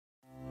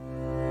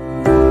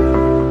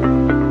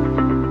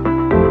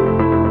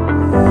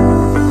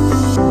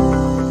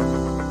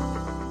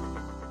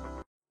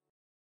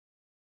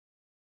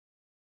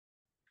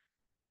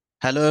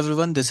Hello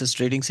everyone, this is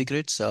trading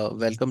secrets.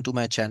 Welcome to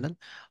my channel.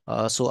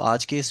 सो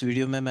आज के इस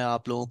video में मैं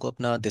आप लोगों को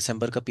अपना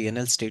दिसंबर का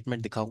पीएनएल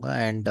स्टेटमेंट दिखाऊंगा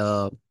and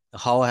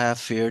how I have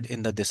फेयर्ड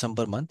in the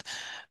December month.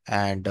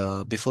 And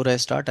before I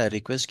start I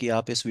request कि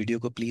आप इस वीडियो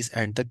को प्लीज़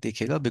एंड तक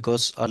देखिएगा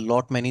because a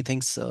lot many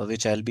things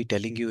which I will be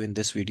telling you in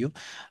this video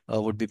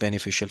would be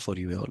beneficial for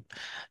you all.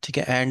 ठीक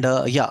है। And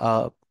या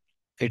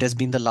it has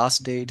been the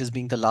last day, it has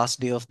been the last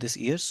day of this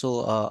year, so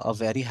a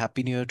very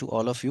happy new year to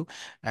all of you.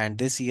 And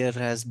this year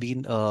has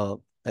been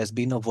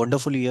a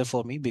wonderful year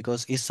for me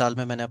because इस साल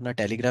में मैंने अपना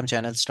Telegram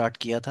channel start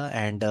किया था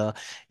and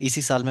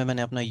इसी साल में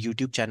मैंने अपना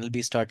यूट्यूब चैनल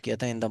भी स्टार्ट किया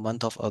था in the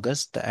month of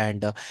August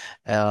and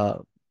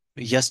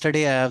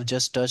yesterday I have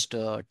just touched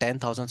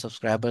 10,000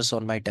 subscribers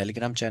on my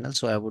telegram channel,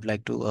 so I would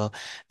like to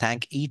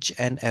thank each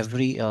and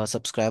every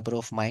subscriber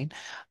of mine,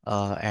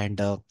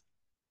 and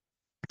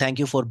thank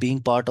you for being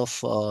part of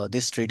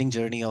this trading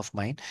journey of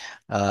mine.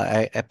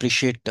 I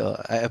appreciate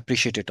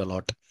it a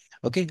lot.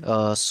 Okay,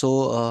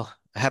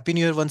 happy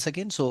new year once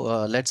again. So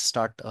let's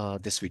start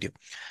this video.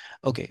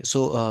 Okay,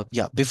 so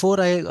yeah, before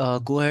I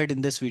go ahead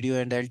in this video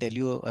and I'll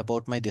tell you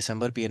about my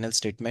December PNL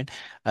statement,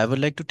 I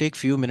would like to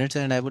take few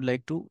minutes and I would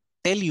like to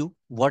tell you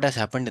what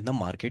has happened in the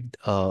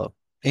market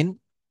in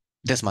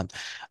this month.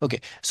 Okay,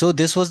 so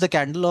this was the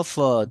candle of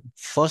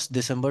 1st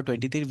December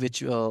 23,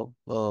 which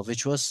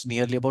was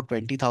nearly about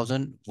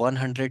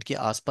 20,100 के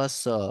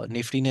आसपास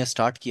Nifty ने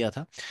start किया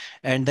था।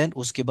 And then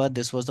उसके बाद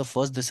this was the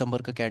 1st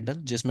दिसंबर का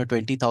candle जिसमें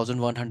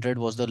 20,100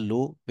 was the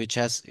low which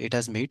has it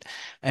has made.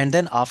 And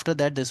then after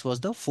that this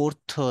was the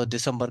 4th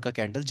दिसंबर का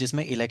कैंडल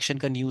जिसमें इलेक्शन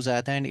का न्यूज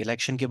आया था एंड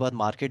इलेक्शन के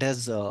बाद market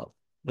has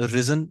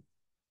region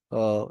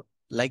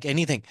like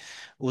anything.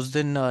 उस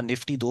दिन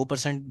निफ्टी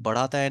 2%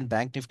 बढ़ा था and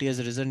bank Nifty has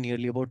region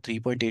nearly about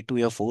 3.82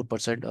 या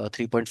 4%,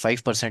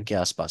 3.5% के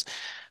आसपास।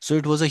 So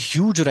it was a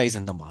huge rise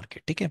in the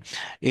market. ठीक है।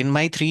 इन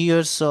माय 3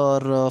 years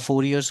और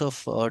 4 years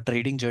of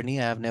trading journey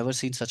I have never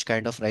seen such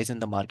kind of rise in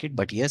the market,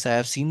 but yes I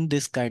have seen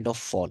this kind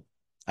of fall.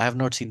 I have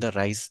not seen the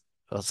rise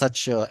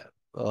such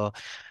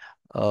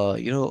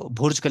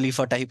Burj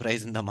Khalifa type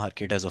rise in the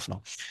market as of now.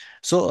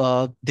 सो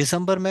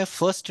दिसंबर में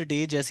first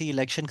day जैसे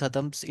election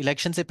खत्म,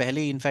 election से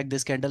पहले in fact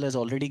this candle has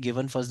already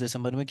given 1st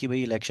दिसंबर में कि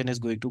भाई election is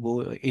going to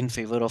go in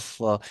favour of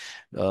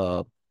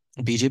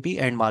BJP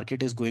and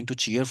market is going to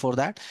cheer for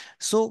that.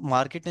 So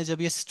market ने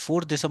जब ये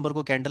 4th दिसंबर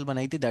को कैंडल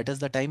बनाई थी, that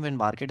is the time when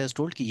market has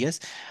told कि yes,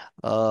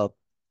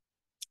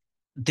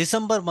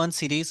 December month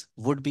series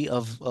would be a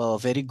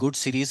very good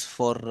series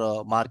for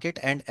market,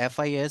 and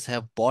FIS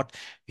have bought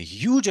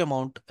huge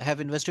amount,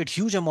 have invested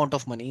huge amount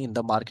of money in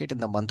the market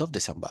in the month of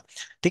December.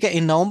 Okay,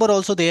 in November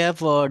also they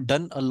have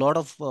done a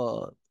lot of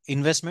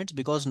investments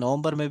because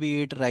November में भी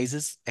it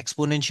rises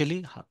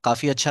exponentially,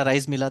 काफी अच्छा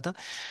rise मिला था।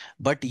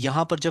 But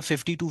यहाँ पर जब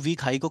 52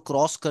 week high को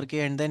क्रॉस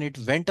करके and then it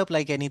went up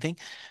like anything,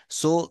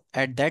 so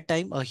at that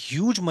time a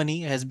huge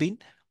money has been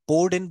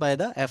poured in by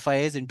the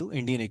FIs into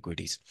Indian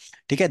equities.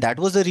 ठीक है, दैट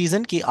वाज द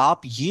रीजन कि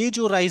आप ये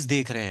जो rise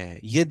देख रहे हैं,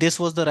 ये this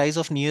was the rise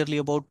of nearly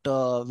about,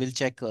 will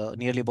check,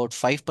 nearly about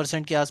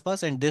 5% के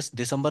आसपास, एंड दिस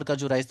दिसंबर का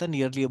जो राइज था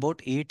नियरली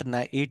अबाउट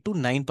 8 to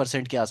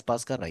 9% के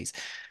आसपास का राइज।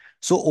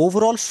 सो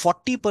ओवरऑल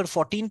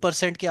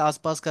 14% के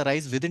आसपास का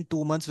rise with in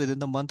 2 months, with in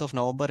the month of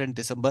November and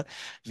December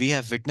we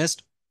have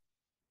witnessed,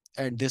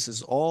 and this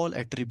is all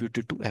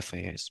attributed to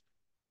FIS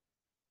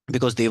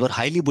because they were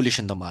highly bullish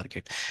in the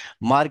market.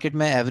 Market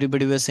mein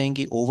everybody was saying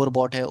कि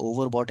overbought है,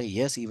 overbought है.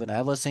 Yes, even I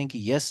was saying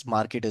कि yes,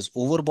 market is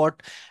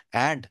overbought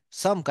and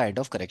some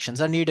kind of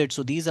corrections are needed.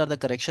 So these are the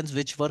corrections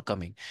which were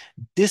coming.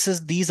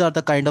 These are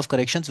the kind of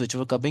corrections which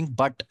were coming.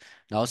 But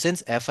now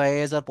since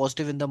FIAs are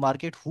positive in the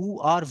market, who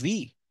are we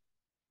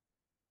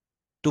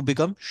to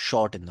become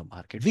short in the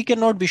market? We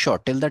cannot be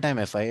short till the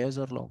time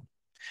FIAs are long.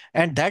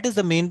 And that is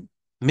the main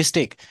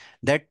mistake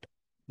that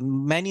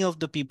many of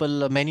the people,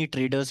 many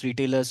traders,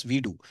 retailers, we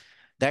do.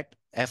 That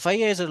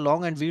FIA is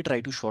long and we try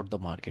to short the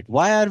market.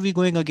 Why are we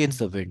going against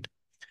the wind?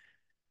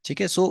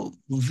 Okay, so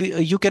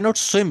you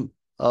cannot swim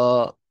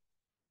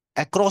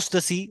across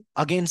the sea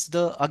against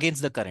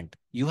the current.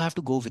 You have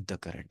to go with the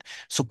current.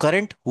 So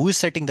current, who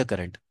is setting the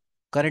current?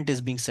 Current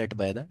is being set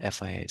by the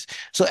FIs.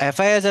 So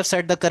FIs have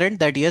set the current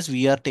that yes,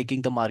 we are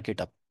taking the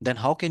market up.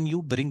 Then how can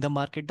you bring the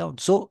market down?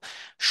 So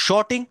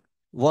shorting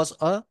was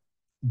a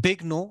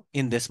big no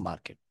in this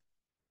market.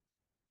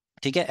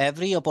 ठीक है,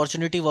 every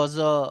opportunity was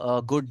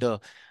a good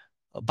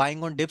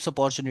buying on dips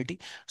opportunity.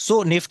 So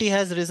Nifty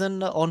has risen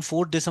on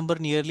 4th December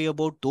nearly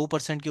about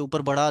 2% के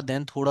ऊपर बढ़ा,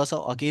 then थोड़ा सा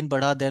again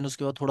बढ़ा, then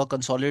उसके बाद थोड़ा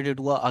consolidate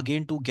हुआ,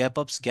 again two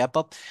gap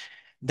up,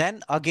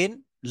 then again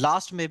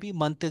last में भी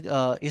मंथ,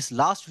 इस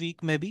लास्ट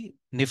वीक में भी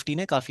निफ्टी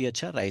ने काफी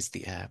अच्छा राइज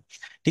दिया है।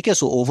 ठीक है,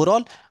 so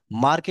overall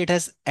market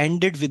has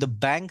ended with a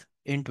bang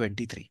in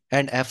 23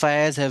 and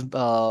FIIs have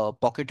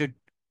pocketed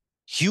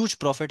huge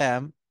profit,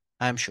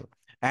 I am sure,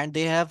 and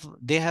they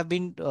have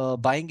been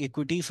buying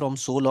equity from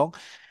so long.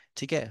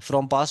 ठीक है,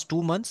 from past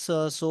 2 months,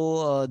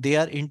 so they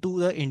are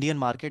into the Indian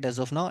market as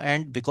of now,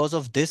 and because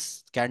of this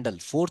candle,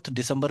 4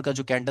 दिसंबर का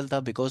जो candle था,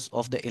 because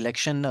of the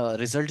election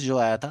result जो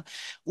आया था,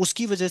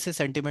 उसकी वजह से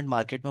सेंटिमेंट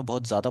मार्केट में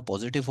बहुत ज्यादा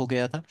पॉजिटिव हो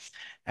गया था.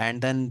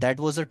 And then that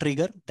was a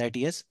trigger that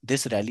yes,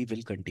 this rally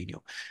will continue.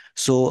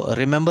 So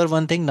remember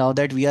one thing, now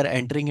that we are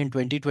entering in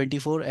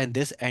 2024, and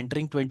this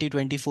entering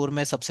 2024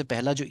 में सबसे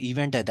पहला जो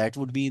event है, that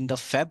would be in the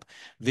Feb,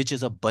 which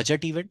is a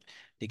budget event.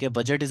 ठीक है,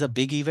 budget is a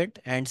big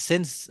event, and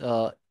since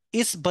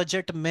इस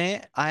budget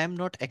में I am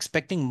not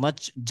expecting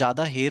much,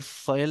 ज्यादा हेयर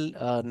फॉल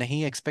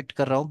नहीं एक्सपेक्ट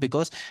कर रहा हूँ,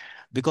 बिकॉज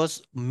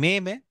बिकॉज मई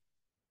में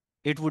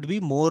इट वुड बी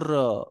मोर,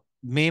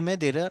 मई में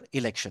there are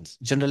elections,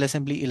 general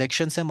assembly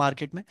elections है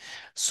मार्केट में.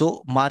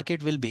 So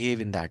market will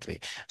behave in that way.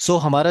 सो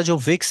हमारा जो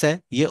विक्स है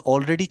ये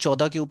ऑलरेडी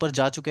 14 के ऊपर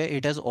जा चुका है.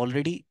 It has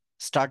already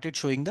started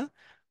showing the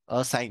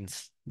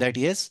science that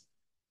yes,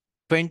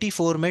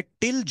 24 में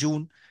टिल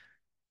जून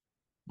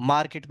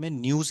मार्केट में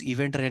न्यूज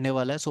इवेंट रहने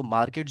वाला है. सो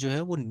मार्केट जो है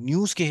वो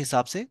न्यूज के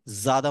हिसाब से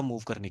ज्यादा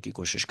मूव करने की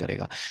कोशिश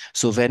करेगा.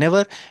 So when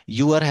ever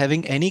you are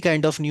having any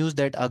kind of news,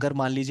 that अगर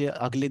मान लीजिए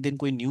अगले दिन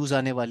कोई न्यूज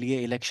आने वाली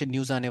है, इलेक्शन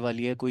न्यूज आने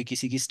वाली है, कोई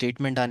किसी की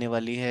स्टेटमेंट आने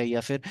वाली है,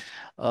 या फिर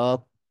अ,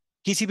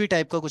 किसी भी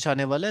टाइप का कुछ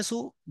आने वाला है,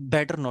 so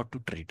better not to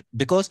trade,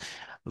 because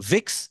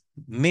Vicks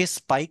में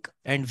स्पाइक,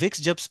 एंड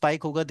विक्स जब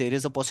स्पाइक होगा, there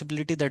is a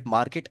possibility that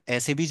market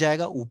ऐसे भी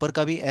जाएगा, ऊपर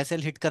का भी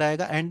एसएल हिट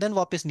कराएगा, एंड देन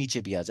वापस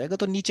नीचे भी आ जाएगा,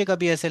 तो नीचे का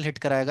भी एसएल हिट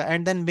कराएगा,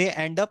 and then may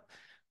and up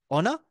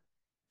on a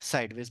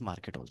sideways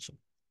market also.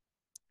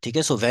 ठीक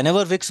है, so when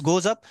ever Vicks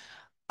goes up,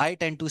 I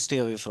tend to stay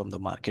away from the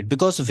market,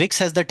 because VIX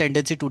has the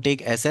tendency to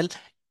take SL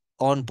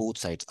on both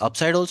sides,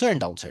 upside also and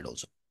downside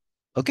also.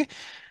 Okay.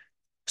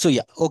 So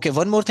yeah, okay.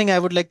 One more thing I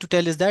would like to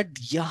tell is that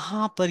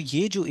यहाँ पर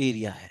ये जो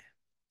area है,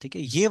 ठीक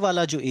है, ये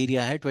वाला जो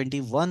एरिया है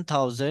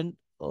 21,000,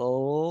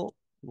 how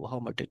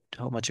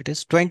much it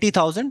is,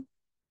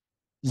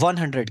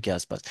 20,100 के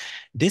आसपास.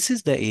 This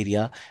is the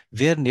area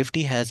where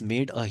Nifty has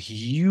made a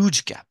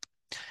huge gap.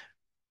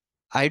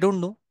 I don't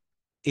know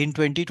in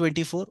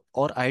 2024,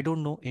 or I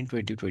don't know in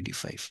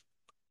 2025.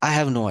 I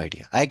have no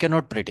idea. I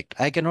cannot predict.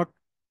 I cannot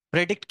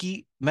predict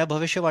कि मैं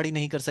भविष्यवाणी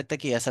नहीं कर सकता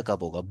कि ऐसा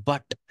कब होगा.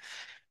 But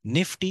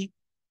Nifty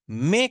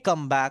may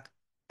come back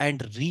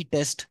and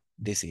retest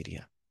this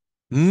area.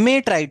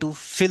 May try to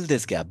fill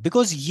this gap,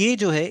 because ये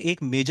जो है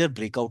एक मेजर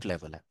ब्रेकआउट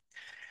लेवल है.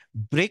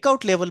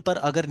 ब्रेकआउट लेवल पर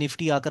अगर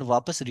निफ्टी आकर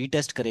वापस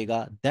रीटेस्ट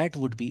करेगा, that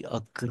would be a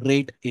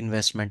great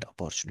investment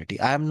opportunity.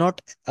 I am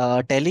not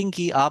telling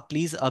कि आप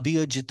प्लीज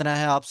अभी जितना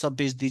है आप सब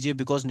बेच दीजिए,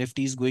 because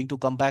Nifty is going to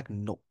come back.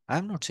 No, I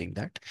am not saying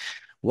that.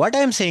 What I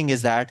am saying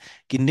is that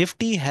कि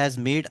Nifty has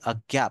made a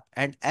gap,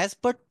 and as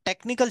per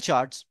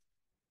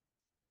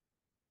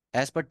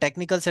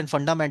technicals and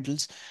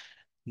fundamentals,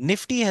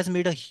 Nifty has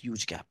made a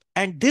huge gap,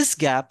 and this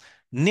gap,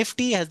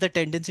 Nifty has the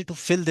tendency to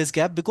fill this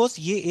gap, because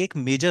ये एक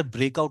major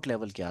breakout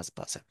level के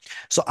आसपास है.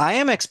 So I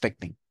am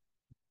expecting,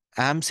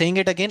 I am saying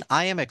it again, I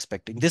am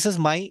expecting. This is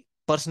my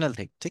personal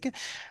thing. ठीक है,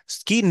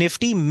 कि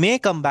Nifty may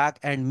come back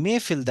and may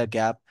fill the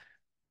gap.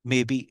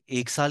 Maybe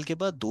 1 साल के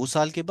बाद, 2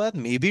 साल के बाद,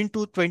 maybe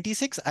into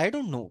 26, I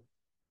don't know.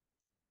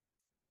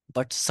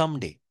 But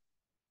someday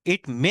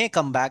it may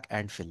come back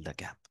and fill the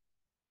gap.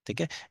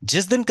 ठीक है,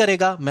 जिस दिन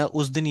करेगा मैं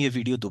उस दिन ये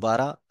वीडियो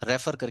दोबारा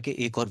रेफर करके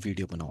एक और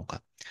वीडियो बनाऊंगा.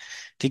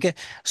 ठीक है.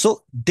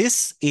 So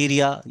this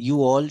area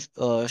you all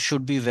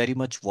should be very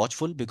much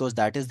watchful, because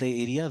that is the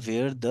area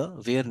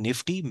where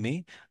Nifty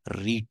में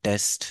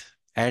रीटेस्ट,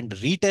 एंड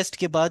रीटेस्ट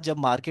के बाद जब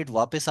मार्केट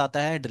वापस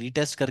आता है,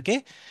 रीटेस्ट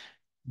करके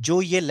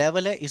जो ये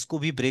लेवल है इसको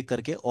भी ब्रेक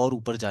करके और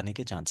ऊपर जाने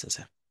के चांसेस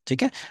है.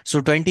 ठीक है, सो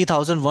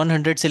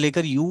 20,100 से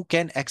लेकर you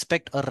can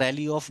expect a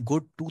rally of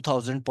good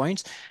 2,000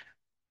 points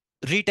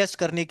retest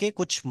करने के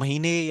कुछ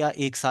महीने या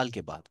 1 साल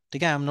के बाद.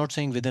 ठीक है, I am not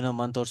saying with in a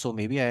month और सो,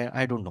 may be,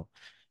 I don't know.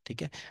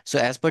 ठीक है, so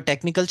as per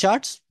technical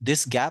charts,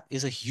 this gap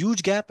is a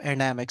huge gap,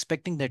 and I am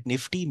expecting that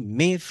Nifty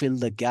may fill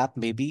the gap,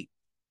 may be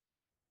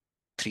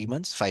 3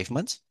 months, 5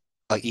 months,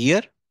 a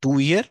year, 2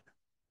 year.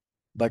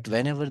 But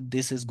whenever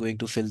this is going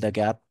to fill the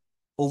gap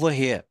over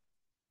here,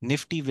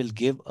 Nifty will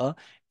give a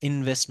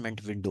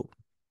investment window.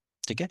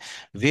 ठीक है,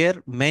 where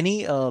many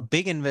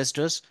big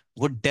investors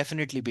would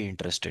definitely be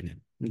interested in.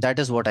 That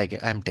is what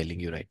I'm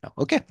telling you right now.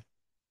 Okay.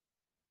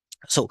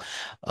 So,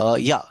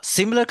 yeah,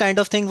 similar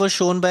kind of thing was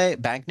shown by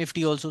Bank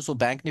Nifty also. So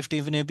Bank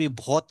Nifty ने भी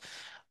बहुत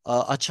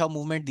अच्छा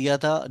movement दिया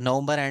था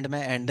नवंबर and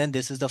में, and then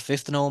this is the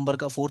 5th नवंबर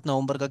का, 4th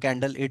नवंबर का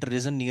candle, it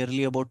region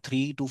nearly about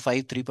 3 to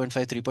 5,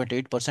 3.5,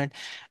 3.8%.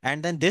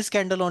 And then this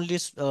candle only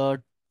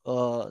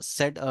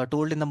said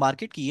told in the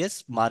market कि yes,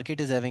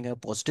 market is having a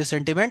positive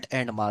sentiment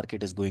and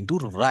market is going to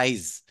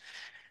rise.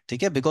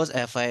 ठीक है, because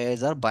F I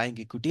eyes are buying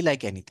equity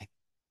like anything.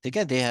 ठीक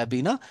है, they have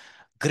been a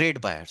great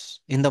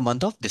buyers in the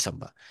month of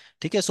December.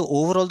 ठीक है, so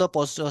overall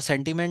the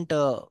sentiment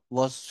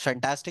was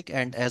fantastic,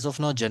 and as of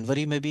now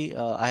जनवरी में भी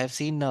I have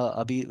seen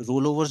अभी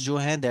role overs जो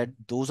हैं, that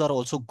those are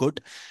also good.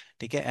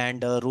 ठीक है,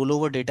 and roll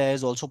over data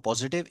is also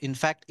positive.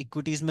 In fact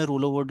equities में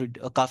रोल ओवर,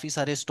 काफी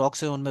सारे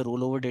स्टॉक्स हैं उनमें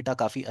रोल ओवर डेटा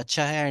काफी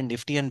अच्छा है, and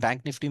Nifty and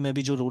bank Nifty में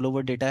भी जो रोल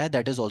ओवर डेटा है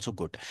that is also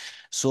good.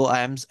 So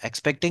I am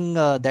expecting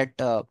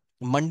that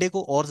Monday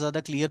को और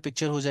ज्यादा क्लियर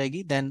पिक्चर हो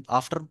जाएगी, then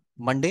after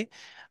Monday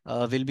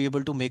will be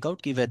able to make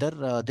out कि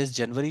whether this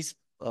January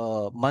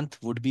month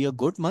would be a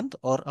good month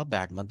or a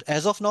bad month.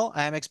 As of now,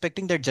 I am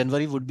expecting that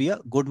January would be a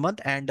good month,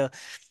 and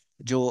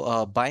जो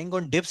buying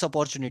on dips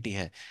opportunity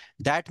है,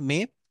 that may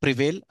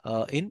prevail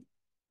in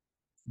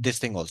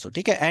this thing also,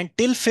 ठीक है. And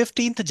till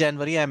 15th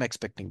January I am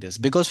expecting this,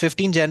 because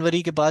 15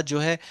 जनवरी के बाद जो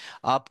है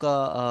आपका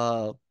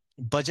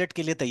budget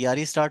के लिए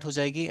तैयारी स्टार्ट हो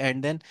जाएगी,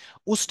 एंड देन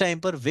उस टाइम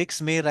पर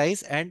विक्स में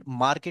राइज एंड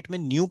मार्केट में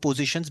न्यू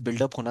पोजीशंस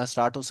बिल्डअप होना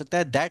स्टार्ट हो सकता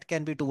है. That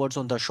can be towards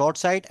on the short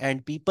side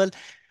and people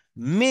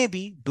may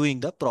be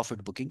doing the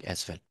profit booking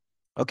as well.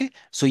 Okay,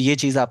 सो ये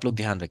चीज आप लोग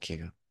ध्यान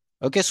रखिएगा.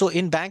 Okay, so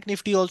in Bank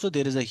Nifty also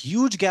there is a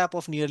huge gap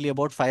of nearly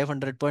about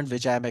 500 points,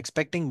 which I am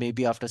expecting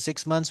maybe after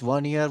 6 months,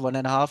 1 year,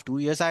 1.5, 2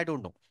 years. I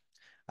don't know.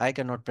 I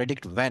cannot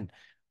predict when.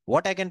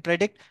 What I can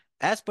predict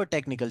as per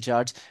technical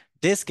charts,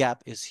 this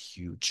gap is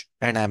huge.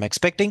 And I'm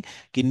expecting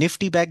कि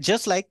Nifty back,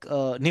 just like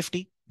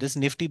Nifty, this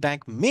Nifty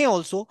bank may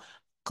also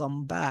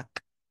come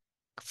back,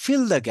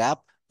 fill the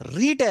gap,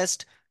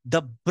 retest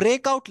the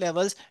breakout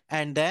levels,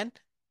 and then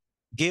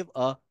give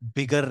a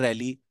bigger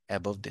rally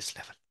above this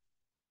level.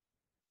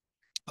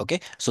 Okay,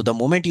 so the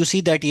moment you see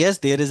that yes,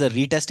 there is a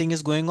retesting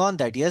is going on,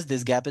 that yes,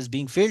 this gap is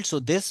being filled, so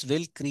this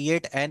will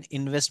create an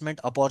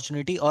investment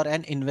opportunity or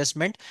an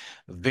investment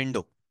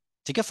window.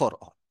 Okay, for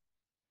all.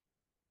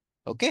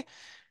 Okay,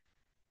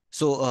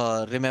 so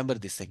remember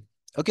this thing.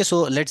 Okay,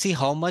 so let's see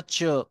how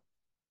much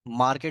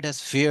market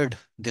has fared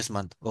this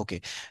month.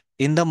 Okay.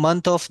 In the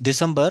month of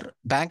December,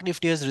 Bank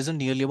Nifty has risen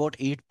nearly about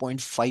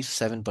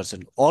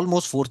 8.57%,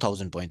 almost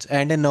 4,000 points.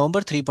 And in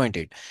November,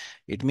 3.8.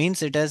 It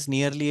means it has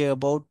nearly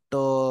about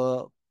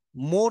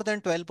more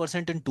than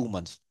 12% in 2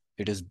 months.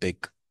 It is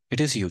big.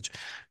 It is huge.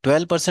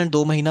 12%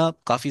 2 महीना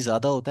काफी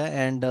ज्यादा होता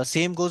है. And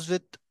same goes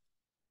with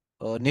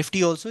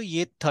Nifty also,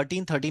 ये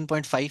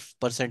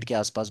 13.5% के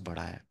आसपास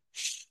बढ़ा है.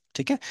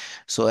 ठीक है.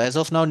 So as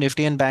of now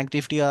Nifty and bank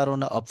Nifty are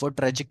on upward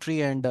trajectory,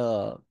 and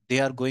they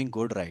are going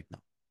good right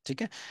now.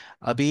 ठीक है.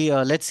 अभी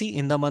let's see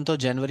in the month of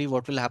January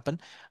what will happen.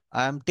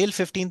 I am till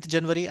 15th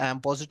January. I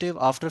am positive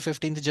after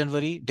 15th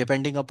January,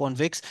 depending upon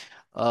VIX,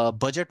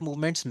 budget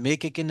movements may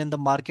kick in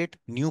the market.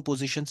 New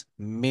positions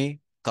may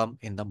come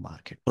in the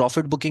market.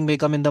 Profit booking may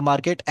come in the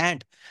market,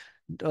 and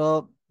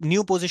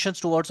new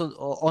positions towards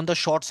on the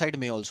short side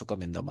may also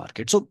come in the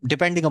market. So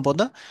depending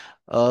upon the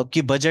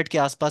कि budget के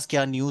आसपास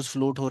क्या news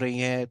float हो रही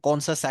है, कौन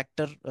सा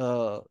sector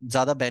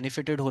ज्यादा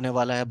बेनिफिटेड होने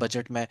वाला है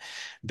बजट में.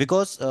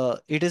 Because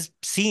it is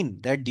seen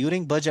that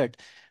during budget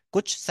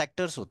कुछ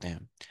सेक्टर्स होते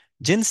हैं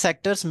जिन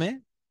सेक्टर्स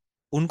में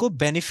उनको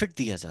बेनिफिट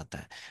दिया जाता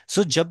है.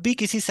 सो जब भी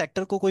किसी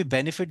सेक्टर को कोई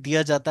बेनिफिट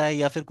दिया जाता है,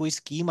 या फिर कोई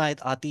स्कीम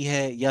आती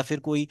है, या फिर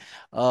कोई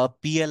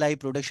PLI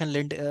production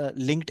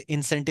linked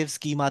incentive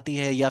scheme आती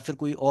है, या फिर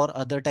कोई और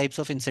अदर टाइप्स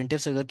ऑफ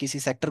इंसेंटिव्स अगर किसी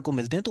सेक्टर को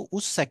मिलते हैं, तो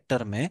उस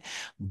सेक्टर में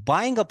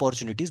बाइंग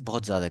अपॉर्चुनिटीज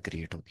बहुत ज्यादा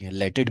क्रिएट होती हैं.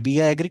 Let it be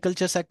a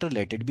agriculture sector,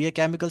 let it be a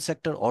chemical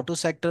sector, auto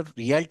sector,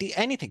 realty,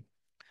 anything,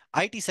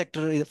 IT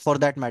sector for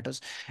that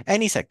matters,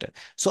 any sector.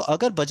 सो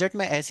अगर बजट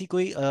में ऐसी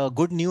कोई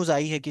गुड न्यूज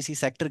आई है किसी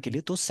सेक्टर के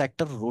लिए, तो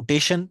सेक्टर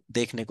रोटेशन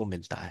देखने को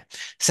मिलता है.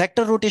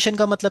 सेक्टर रोटेशन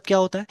का मतलब क्या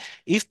होता है?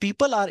 If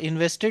people are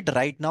invested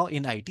right now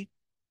in IT,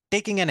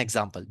 taking an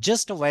example,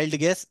 just a wild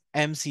guess,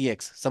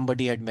 mcx,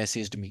 somebody had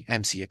messaged me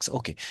mcx.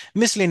 Okay,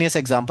 miscellaneous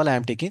example, I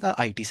am taking a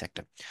it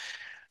sector.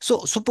 So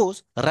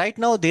suppose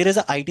right now there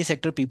is a it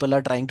sector, people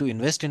are trying to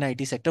invest in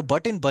it sector,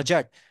 but in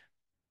budget,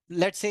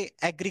 let's say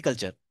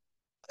agriculture,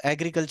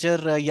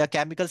 agriculture या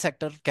chemical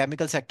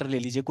sector ले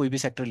लीजिए, कोई भी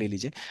sector ले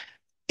लीजिए.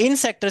 इन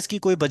sectors की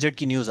कोई budget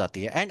की न्यूज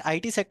आती है, and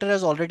IT sector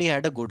has already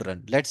had a good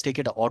run. Let's take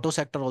it auto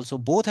sector also,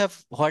 both have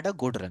had a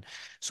good run.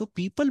 So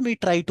people may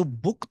try to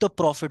book the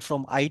profit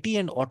from IT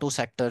and auto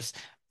sectors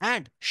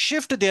and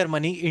shift their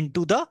money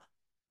into the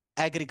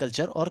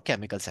agriculture और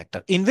chemical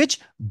sector, इन विच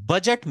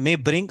budget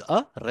में bring a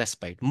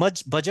respite.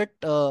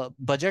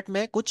 Budget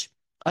में कुछ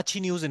अच्छी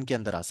news इनके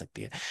अंदर आ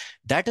सकती है.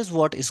 That is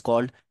what is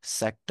called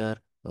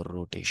sector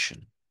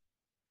rotation.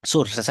 So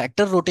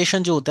sector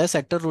rotation जो होता है,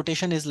 sector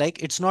rotation is like,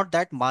 it's not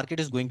that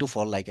market is going to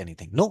fall like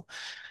anything. No,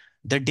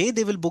 the day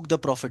they will book the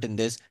profit in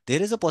this,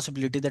 there is a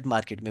possibility that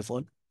market may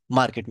fall,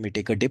 market may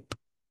take a dip,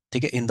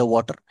 ठीक है, in the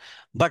water.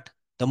 But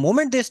the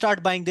moment they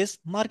start buying this,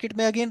 market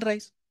may again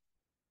rise.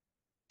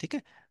 ठीक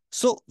है.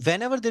 So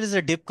whenever there is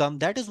a dip come,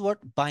 that is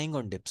what buying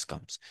on dips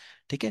comes.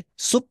 ठीक है.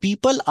 So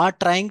people are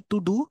trying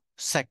to do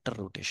sector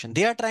rotation.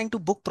 They are trying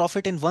to book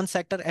profit in one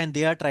sector and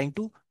they are trying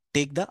to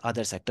take the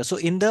other sector. So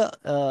in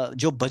the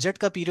जो budget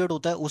का period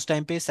होता है, उस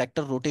time पे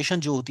sector rotation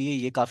जो होती है,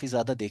 ये काफी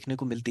ज्यादा देखने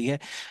को मिलती है.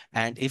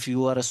 And if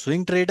you are a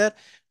swing trader,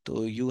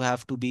 तो you have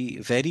to be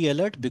very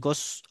alert, because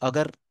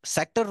अगर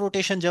सेक्टर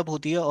रोटेशन जब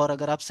होती है और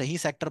अगर आप सही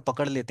सेक्टर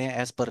पकड़ लेते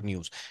हैं एज पर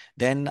न्यूज,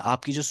 देन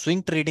आपकी जो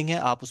स्विंग ट्रेडिंग है,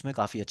 आप उसमें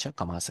काफी अच्छा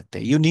कमा सकते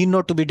हैं. You need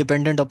not to be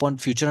dependent upon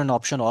future and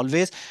option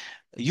always.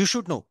 You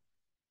should know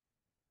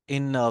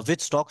in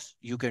which stocks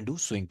you can do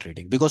swing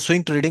trading, because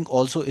swing trading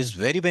also is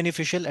very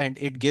beneficial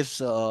and it gives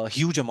a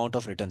huge amount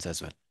of returns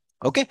as well.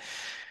 Okay,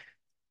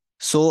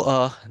 so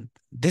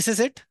this is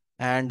it.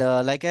 And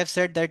like I've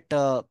said that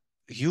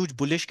huge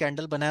bullish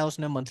candle बनाया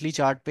उसने monthly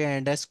chart पे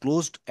and has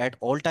closed at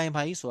all time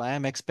high. So I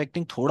am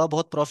expecting थोड़ा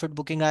बहुत profit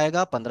booking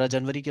आएगा, 15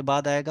 जनवरी के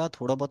बाद आएगा,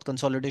 थोड़ा बहुत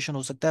कंसोलिडेशन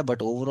हो सकता है,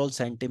 but overall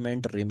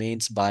sentiment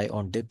remains bye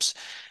on dips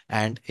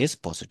and is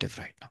positive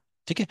right now.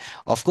 ठीक है,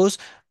 ऑफ कोर्स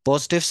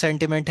पॉजिटिव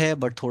सेंटिमेंट है,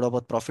 बट थोड़ा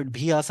बहुत प्रॉफिट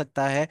भी आ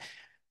सकता है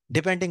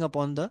depending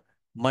upon the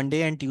Monday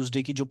and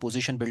Tuesday की जो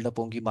पोजीशन बिल्डअप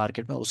होंगी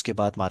मार्केट में, उसके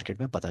बाद मार्केट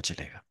में पता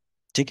चलेगा।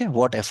 ठीक है,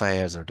 what F I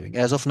R doing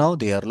as of now,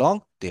 they are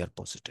long, they are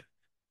positive.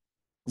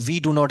 We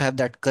do not have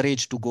that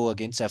courage to go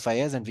against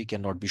FIS and we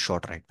cannot be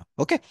short right now.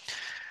 Okay.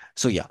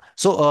 So yeah.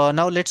 So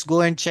now let's go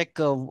and check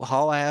how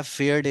I have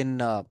fared in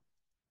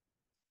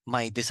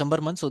my December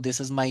month. So this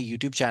is my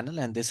YouTube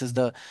channel and this is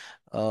the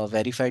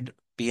verified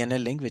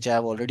PNL link which I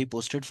have already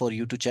posted for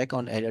you to check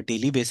on a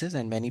daily basis,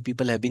 and many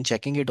people have been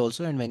checking it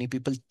also and many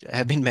people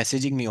have been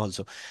messaging me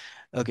also.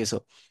 Okay,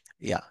 so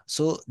yeah.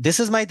 So this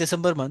is my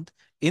December month.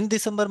 In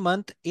December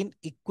month in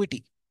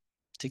equity,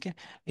 okay,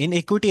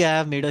 in equity I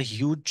have made a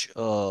huge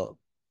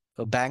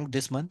bank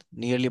this month,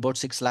 nearly about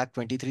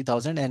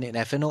 6,23,000, and in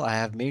FNO I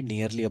have made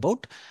nearly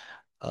about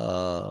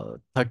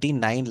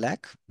 39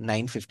 lakh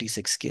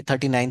 956 k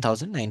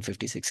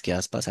 39,956 के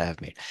आसपास I have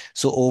made.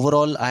 So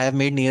overall I have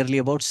made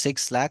nearly about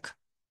 6 lakh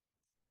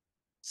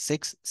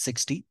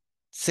 660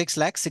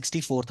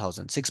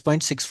 6,64,000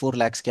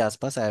 6.64 lakhs के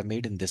आसपास I have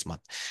made in this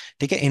month.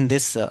 ठीक है, in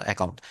this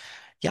account.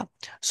 Yeah.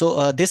 So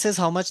this is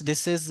how much.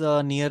 This is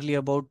nearly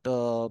about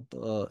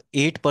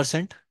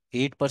 8%,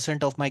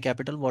 8% of my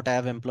capital what I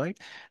have employed,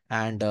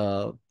 and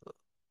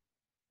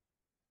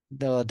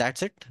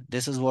that's it.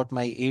 This is what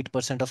my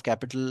 8% of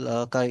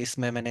capital का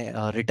इसमें मैंने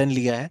return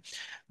लिया है.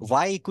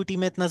 Why equity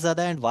में इतना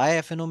ज्यादा and why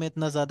FNO में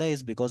इतना ज्यादा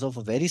is because of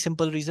a very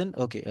simple reason.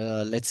 Okay,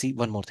 let's see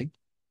one more thing.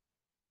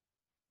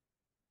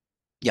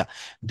 Yeah,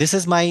 this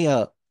is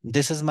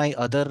my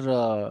other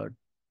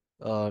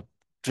uh,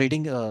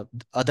 trading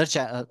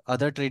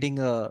other trading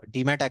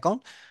demat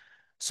account.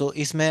 सो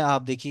इसमें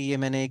आप देखिए ये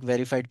मैंने एक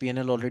वेरीफाइड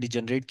पीएनएल ऑलरेडी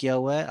जनरेट किया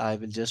हुआ है. I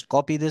will just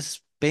copy this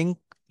pink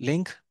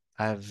link.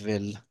 I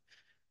will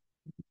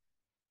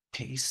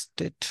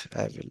paste it.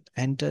 I will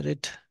enter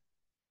it.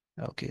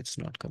 Okay, it's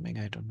not coming.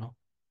 I don't know.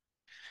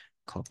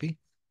 Copy,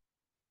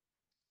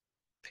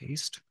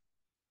 paste.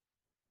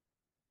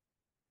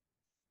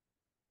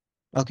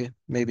 Okay,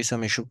 maybe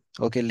some issue.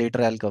 Okay,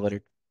 later I'll cover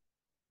it.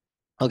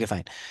 Okay,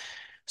 fine.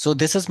 So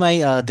this is my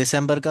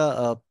दिसंबर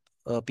का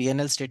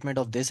PNL statement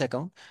of this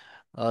account.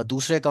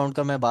 दूसरे account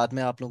का मैं बाद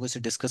में आप लोगों से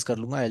discuss कर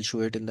लूंगा. I will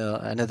show it in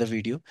another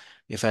video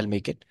if I will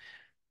make it.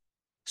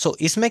 सो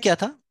इसमें क्या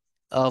था,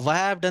 why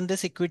have done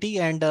this equity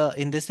and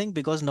in this thing,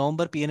 because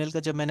November PNL का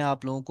जब मैंने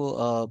आप लोगों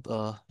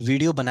को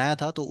वीडियो बनाया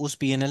था तो उस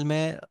पीएनएल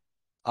में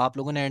आप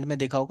लोगों ने एंड में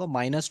देखा होगा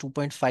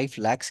 -2.5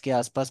 lakhs के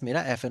आसपास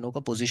मेरा एफएनओ का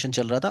पोजीशन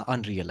चल रहा था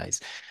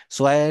unrealise.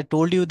 So I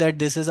told you that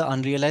this is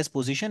unrealise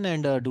position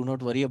and do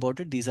not worry about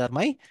it, these are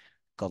my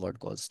covered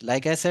calls.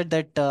 Like I said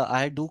that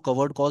I do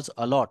covered calls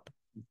a lot.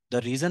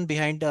 The reason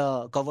behind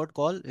covered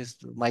call is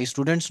my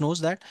students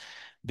knows that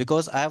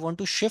because I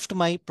want to shift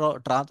my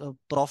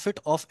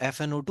profit of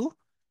FNO to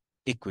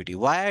equity.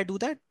 Why I do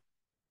that?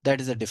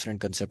 That is a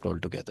different concept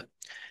altogether.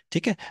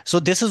 Okay.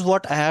 So this is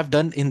what I have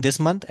done in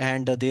this month,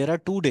 and there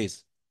are 2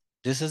 days.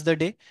 This is the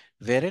day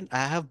wherein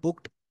I have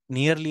booked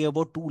nearly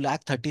about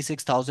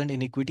 2,36,000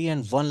 in equity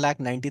and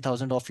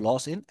 1,90,000 of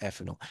loss in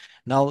FNO.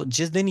 Now,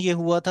 जिस दिन ये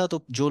हुआ था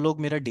तो जो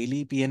लोग मेरा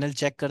daily PNL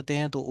check करते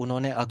हैं तो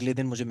उन्होंने अगले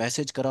दिन मुझे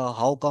मैसेज करा,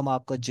 हाउ कम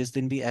आपका जिस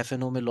दिन भी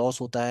एफएनओ में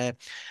लॉस होता है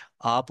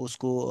आप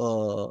उसको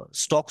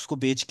स्टॉक्स को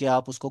बेच के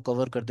आप उसको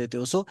कवर कर देते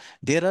हो. सो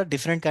there are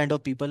different kind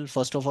of people.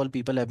 First of all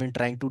people have been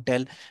trying to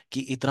tell कि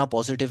इतना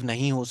पॉजिटिव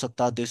नहीं हो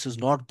सकता, this is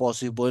not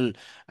possible,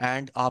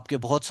 and आपके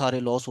बहुत सारे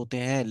लॉस होते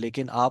हैं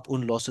लेकिन आप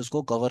उन लॉसेस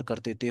को कवर कर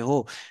देते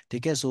हो.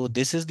 ठीक है, so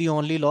this is the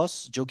only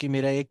loss जो कि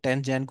मेरा एक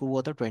 10 जैन को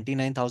हुआ था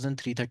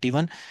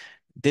 29,331.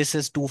 This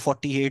is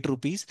 248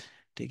 rupees.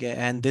 ठीक है,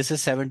 and this is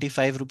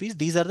 75 rupees.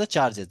 These are the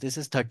charges. This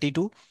is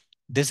 32.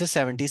 This is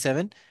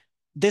 77.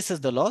 This is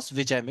the loss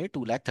which I made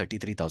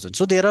 2,33,000.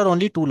 So there are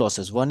only two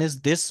losses. One is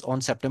this on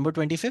September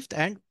 25th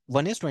and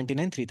one is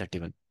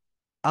 29,331.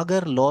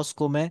 अगर loss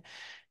को मैं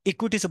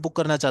equity से book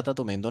करना चाहता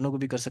तो मैं इन दोनों को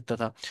भी कर सकता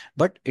था,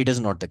 but it is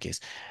not the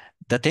case.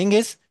 The thing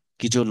is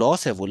कि जो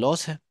लॉस है वो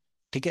लॉस है.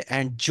 ठीक है,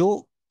 एंड जो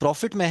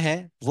प्रॉफिट में है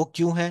वो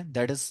क्यों है,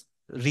 that is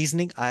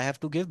reasoning I have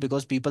to give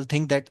because people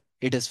think that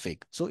it is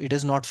fake. So it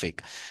is not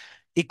fake.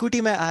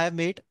 Equity में आई हैव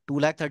मेड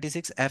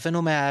 2,36,000,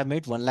 एफएनओ में I have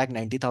made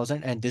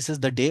 1,90,000, and this is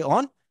the day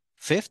on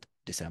 5th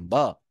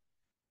December.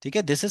 ठीक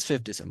है, this is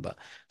 5th December.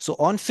 So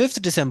on 5th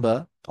December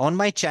on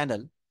my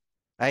channel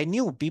I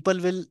knew people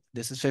will,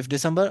 this is 5th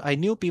December, I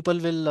knew people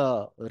will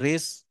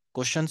raise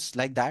questions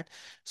like that.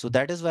 So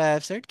that is why I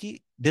have said कि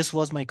this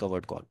was my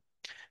covered call.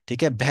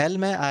 ठीक है, Bhel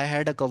में I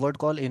had a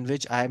covered call in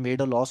which I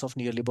made a loss of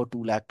nearly about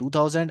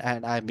 2,02,000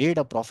 and I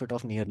made a profit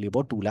of nearly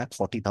about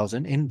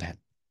 2,40,000 in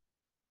Bhel.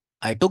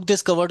 I took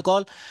this covered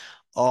call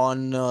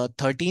on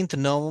 13th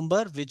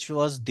November, which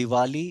was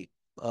Diwali.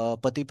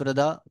 पति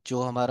प्रदा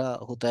जो हमारा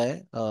होता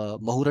है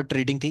मुहूर्त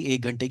trading थी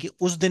 1 घंटे की,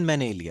 उस दिन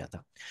मैंने ये लिया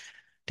था.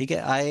 ठीक है,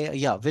 आई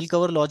या will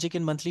cover logic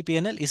in monthly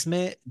PNL.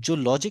 इसमें जो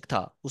लॉजिक था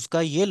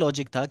उसका ये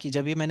लॉजिक था कि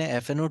जब ये मैंने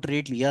एफएनओ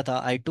ट्रेड लिया था,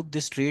 आई took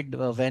this trade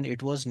when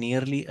it was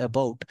nearly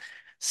about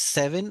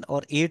 7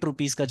 और 8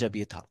 रुपीज का जब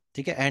ये था,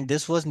 ठीक है, and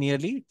this was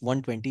nearly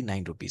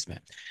 129 rupees में।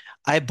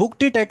 आई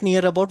booked it at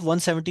near about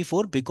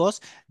 174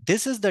 because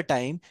this is the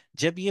time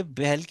जब ये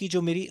बहल की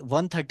जो मेरी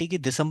 130 की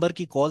दिसंबर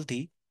की कॉल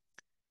थी,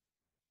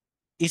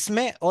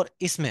 इसमें और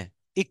इसमें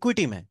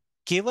इक्विटी में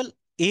केवल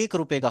 1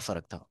 रुपए का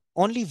फर्क था,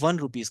 ओनली 1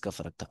 रुपीज का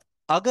फर्क था।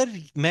 अगर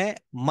मैं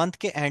मंथ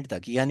के एंड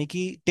तक यानी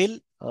कि टिल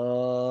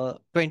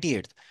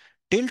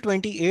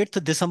 28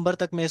 दिसंबर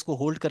तक मैं इसको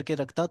होल्ड करके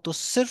रखता, तो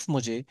सिर्फ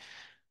मुझे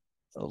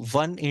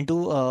 1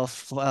 इंटू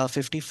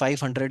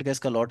 5500 का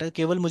इसका लॉट है,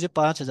 केवल मुझे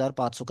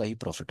 5500 का ही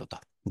प्रॉफिट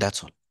होता।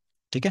 That's all.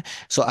 ठीक है,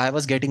 सो I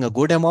was getting a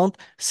good amount.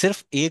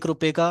 सिर्फ 1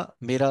 रुपए का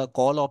मेरा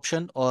कॉल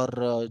ऑप्शन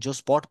और जो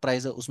स्पॉट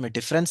प्राइस है उसमें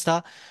डिफरेंस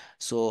था।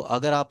 सो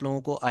अगर आप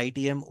लोगों को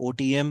आईटीएम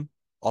ओटीएम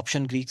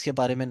ऑप्शन ग्रीक्स के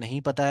बारे में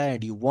नहीं पता है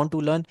and you want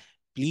to learn,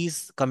 please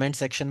comment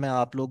section में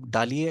आप लोग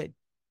डालिए।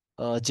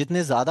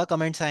 जितने ज्यादा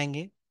कमेंट्स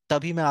आएंगे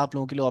तभी मैं आप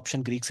लोगों के लिए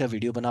ऑप्शन ग्रीक्स का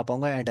वीडियो बना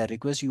पाऊंगा, and I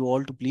request you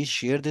all to please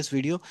share this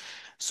video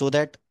so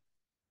that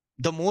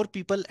the more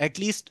people, at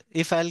least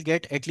if I'll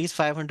get at least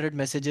 500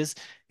 messages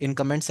in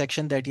comment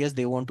section that yes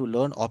they want to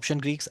learn option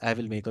greeks, I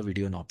will make a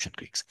video on option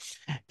greeks.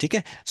 ठीक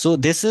है, so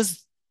this is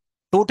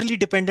totally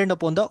dependent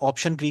upon the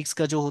option greeks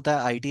का जो होता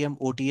है ITM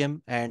OTM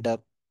and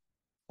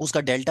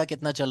उसका delta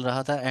कितना चल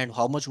रहा था and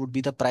how much would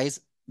be the price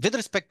with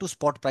respect to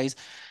spot price.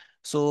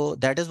 So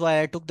that is why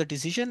I took the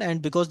decision,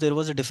 and because there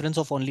was a difference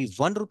of only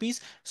 1 rupees,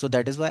 so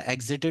that is why I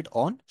exited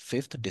on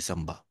 5th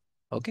December.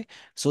 Okay,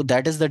 so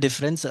that is the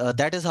difference.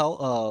 That is how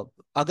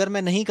अगर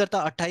मैं नहीं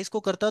करता 28 को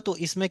करता तो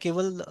इसमें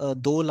केवल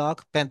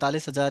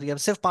 2,45,000 या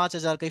सिर्फ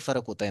 5,000 का ही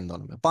फर्क होता है, इन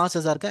दोनों में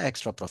 5,000 का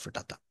एक्स्ट्रा प्रॉफिट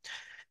आता।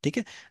 ठीक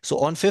है, so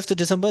on 5th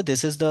December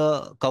this is the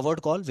covered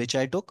call which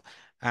I took,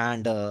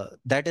 and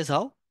that is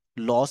how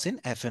loss in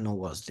FNO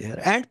was there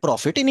and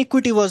profit in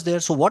equity was there.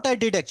 So what I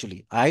did actually,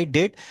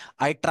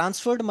 I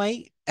transferred my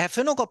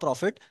FNO का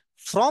profit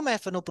from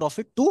FNO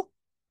profit to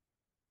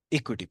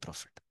equity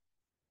profit.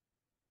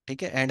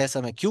 ठीक है, and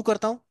ऐसा मैं क्यों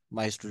करता हूं,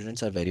 my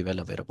students are very well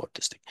aware about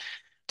this thing.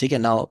 ठीक है,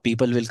 now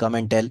people will come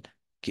and tell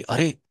कि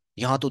अरे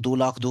यहाँ तो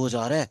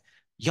 2,02,000 है,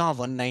 यहाँ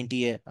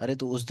 190 है, अरे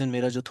तो उस दिन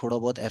मेरा जो थोड़ा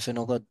बहुत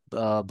एफएनओ का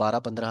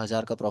 12-15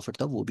 हजार का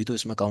प्रॉफिट था वो भी तो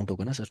इसमें काउंट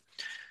होगा ना sir.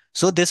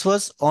 So this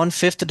was on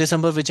 5th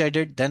December which I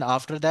did. Then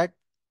after that,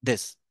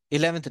 this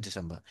 11th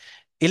December.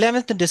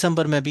 11th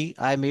December में भी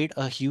I made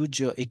a huge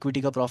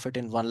equity का profit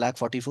in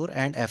 1,44,000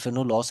 and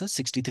FNO loss is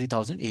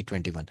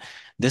 63,821.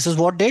 This is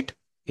what date?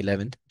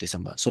 11th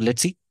December. So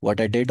let's see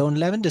what I did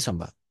on 11th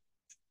December.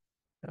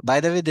 By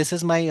the way, this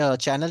is my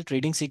channel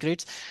Trading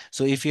Secrets.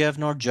 So if you have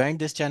not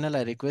joined this channel,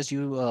 I request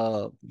you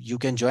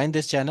you can join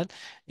this channel.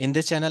 In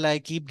this channel, I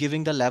keep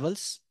giving the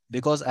levels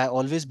because I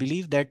always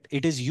believe that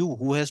it is you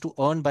who has to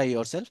earn by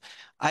yourself.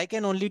 I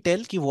can only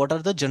tell ki what are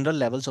the general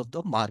levels of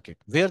the market,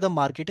 where the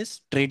market is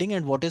trading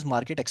and what is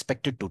market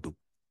expected to do.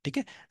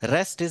 Okay,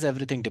 rest is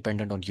everything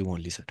dependent on you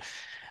only, sir.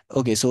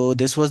 Okay, so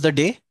this was the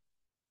day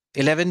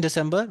 11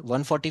 December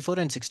 144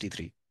 and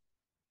 63.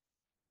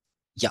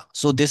 Yeah,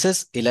 so this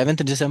is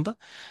 11th December.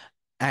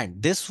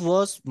 And this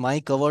was my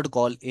covered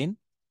call in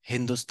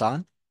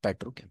Hindustan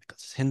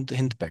Petrochemicals,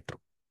 Hind Petro,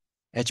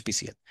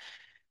 HPCL.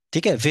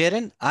 ठीक है,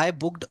 wherein I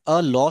booked a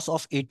loss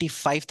of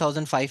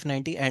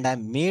 85,590 and I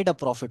made a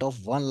profit of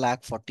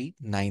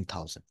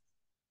 1,49,000.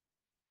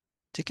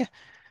 ठीक है,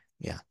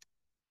 या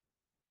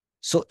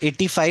सो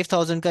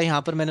 85,000 का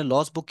यहाँ पर मैंने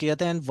loss book किया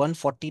था एंड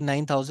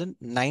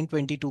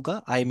 149,922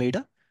 का आई मेड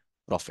अ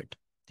प्रॉफिट।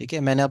 ठीक है,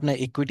 मैंने अपना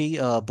इक्विटी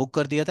बुक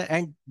कर दिया था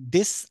and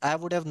this I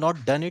would have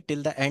not done it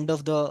till the end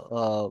of the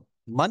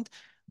month,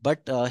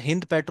 but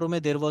Hind petro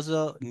में there was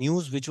a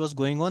news which was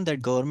going on that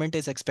government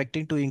is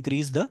expecting to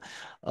increase the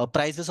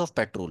prices of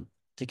petrol.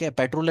 ठीक है,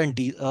 petrol and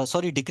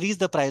sorry decrease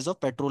the price of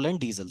petrol and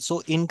diesel.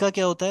 सो इनका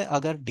क्या होता है,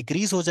 अगर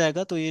decrease हो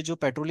जाएगा तो ये जो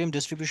पेट्रोलियम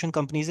डिस्ट्रीब्यूशन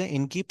कंपनीज हैं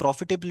इनकी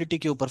प्रॉफिटेबिलिटी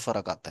के ऊपर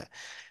फर्क आता है।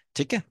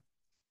 ठीक है,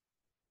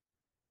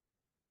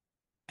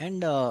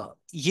 एंड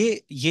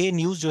ये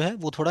न्यूज जो है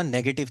वो थोड़ा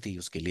नेगेटिव थी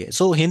उसके लिए।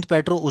 सो हिंद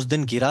पेट्रो उस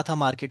दिन गिरा था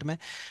मार्केट में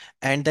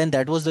and then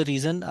that was the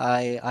reason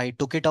I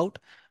took it out,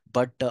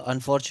 but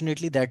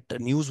unfortunately that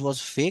news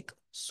was fake.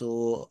 So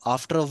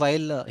after a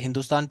while,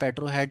 Hindustan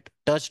Petro had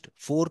touched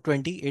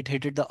 420. It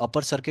hit the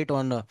upper circuit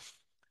on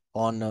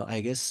I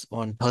guess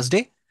on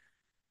Thursday,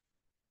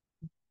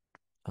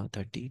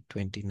 30,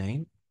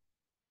 29,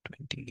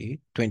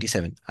 28,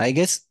 27. I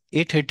guess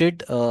it hit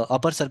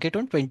upper circuit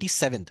on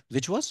 27th,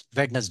 which was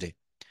Wednesday.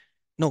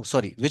 No,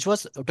 sorry, which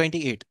was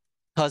 28th,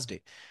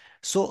 Thursday.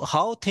 So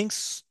how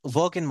things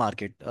work in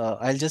market?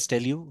 I'll just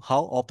tell you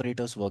how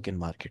operators work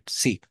in market.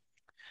 See,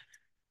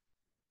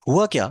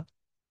 हुआ क्या?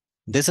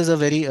 This is a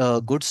very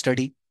good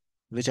study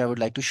which I would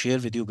like to share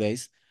with you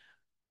guys.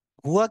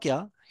 हुआ क्या?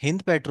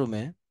 Hind petro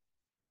में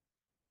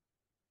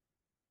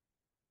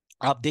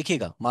आप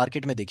देखिएगा,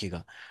 market में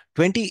देखिएगा,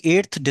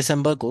 28th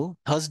December को,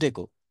 थर्सडे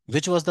को,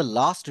 which was the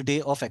last day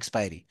of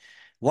expiry,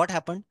 what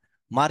happened?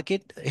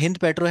 Market, Hind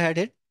petro had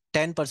hit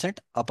 10%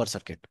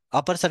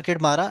 upper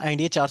circuit मारा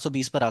एंड ये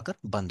 420 पर आकर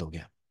बंद हो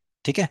गया।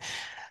 ठीक है।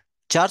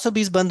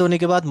 420 बंद होने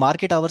के बाद,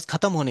 मार्केट आवर्स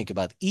खत्म होने के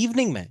बाद,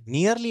 इवनिंग में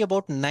nearly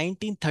about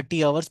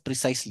 1930 hours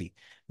precisely,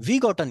 we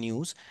got a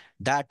news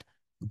that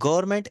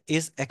government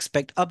is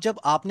expect. अब जब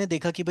आपने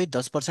देखा कि भाई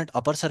 10%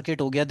 अपर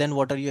सर्किट हो गया, then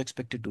what are you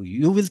expected to,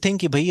 you will think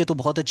कि भाई ये तो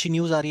बहुत अच्छी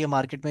न्यूज आ रही है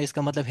मार्केट में,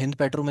 इसका मतलब हिंद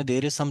पेट्रो में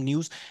there is some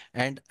news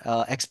and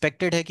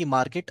expected है कि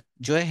मार्केट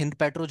जो है, हिंद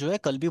पेट्रो जो है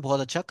कल भी बहुत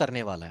अच्छा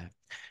करने वाला है।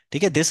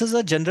 ठीक है, this is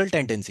a general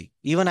tendency.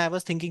 Even I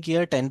was thinking कि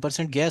यार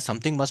 10% गया,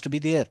 समथिंग मस्ट बी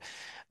देयर,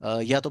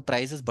 या तो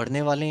प्राइसेस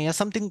बढ़ने वाले हैं या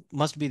समथिंग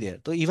मस्ट बी देयर।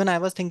 तो इवन आई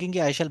वाज थिंकिंग कि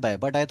आई शैल बाय,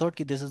 बट आई थॉट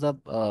कि this is a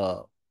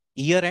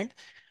year and,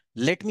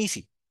 let me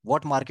see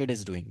what market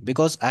is doing,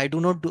 because I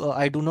do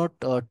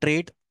not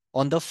trade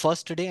on the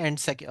first day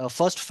and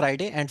first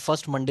Friday and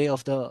first Monday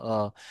of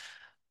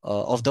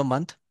the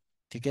month।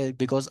 ठीक है,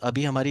 because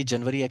अभी हमारी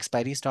जनवरी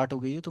expiry start हो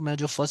गई है, तो मैं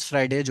जो फर्स्ट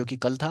फ्राइडे है जो कि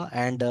कल था,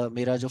 एंड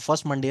मेरा जो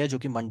फर्स्ट मंडे है जो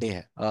कि मंडे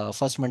है,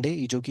 फर्स्ट मंडे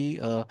जो कि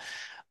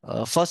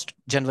फर्स्ट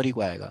जनवरी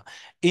को आएगा,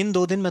 इन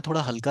 2 दिन मैं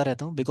थोड़ा हल्का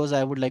रहता हूँ, because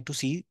I would like to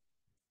C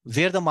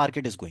where the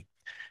market is going.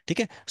 ठीक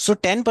है। सो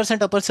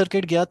 10% अपर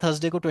सर्किट गया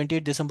थर्सडे को,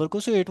 28 दिसंबर को।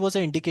 So it was a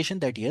indication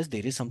that yes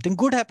there is something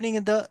good happening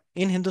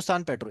in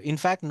Hindustan petro.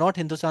 In fact not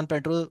Hindustan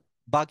petro,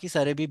 बाकी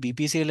सारे भी,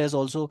 BPCL is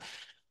also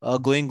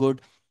going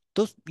good.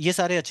 तो ये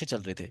सारे अच्छे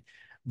चल रहे थे।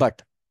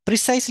 But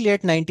precisely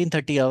at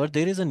 1930 hour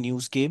there is a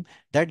news came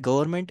that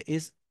government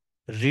is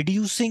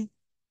reducing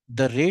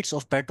the rates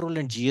of petrol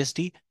and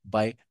GST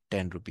by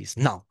 10 rupees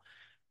now।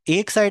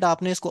 एक साइड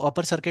आपने इसको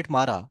अपर सर्किट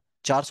मारा,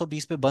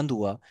 420 पे बंद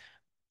हुआ,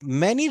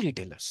 many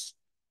retailers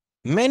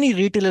many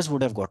retailers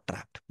would have got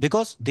trapped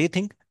because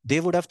they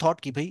would have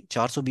thought कि भाई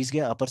 420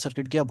 गया, अपर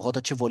सर्किट गया, बहुत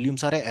अच्छे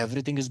वॉल्यूम्स आ रहे हैं,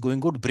 everything is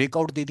going good,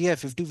 breakout दे दिया है,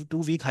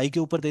 52 वीक हाई के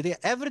ऊपर दे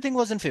दिया, एवरीथिंग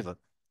वाज इन फेवर।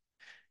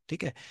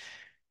 ठीक है।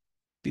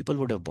 people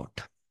would have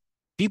bought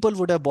people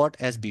would have bought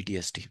as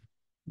BTST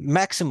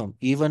maximum।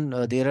 even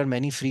there are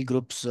many free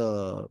groups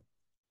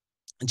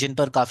जिन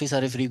पर काफी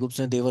सारे फ्री ग्रुप्स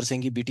हैं, देवर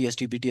सिंह की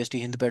BTST BTST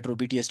Hind petro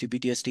BTST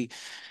BTST।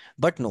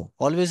 But no,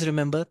 always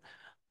remember,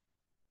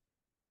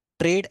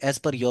 trade as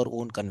per your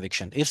own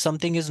conviction. If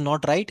something is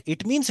not right,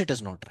 it means it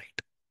is not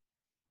right.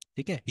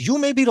 ठीक है, you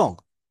may be wrong,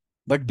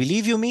 but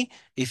believe you me,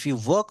 if you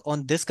work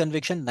on this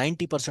conviction,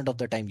 90% of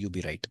the time you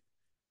be right।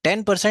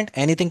 10%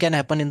 anything can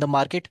happen in the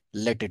market,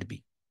 let it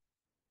be।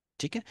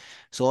 ठीक है।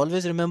 So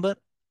always remember,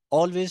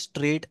 always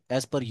trade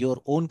as per your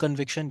own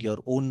conviction, your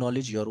own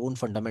knowledge, your own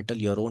fundamental,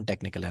 your own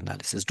technical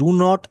analysis। Do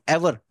not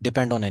ever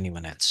depend on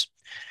anyone else।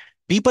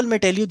 People may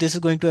tell you this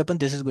is going to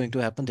happen, this is going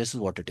to happen, this is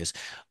what it is,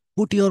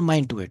 put your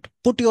mind to it,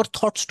 put your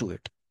thoughts to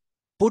it,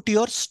 put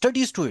your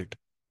studies to it,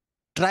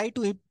 try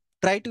to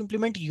try to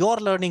implement your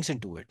learnings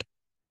into it,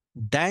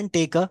 then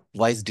take a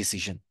wise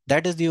decision।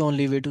 That is the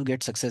only way to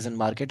get success in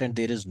market, and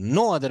there is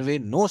no other way,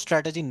 no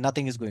strategy,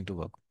 nothing is going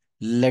to work।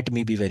 Let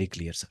me be very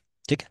clear, sir।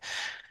 ठीक है।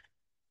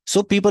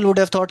 So people would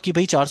have thought कि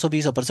भाई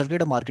 420 upper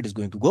circuit, market is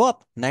going to go up.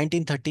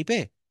 1930 पे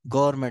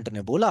government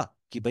ने बोला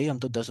कि भाई हम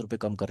तो 10 रुपए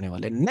कम करने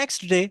वाले।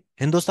 Next day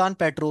Hindustan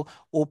petro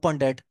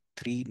open at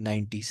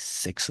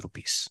 396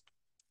 rupees,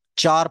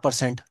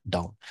 4%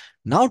 down.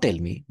 Now tell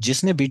me,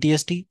 जिसने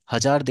BTST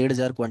 1000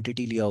 1500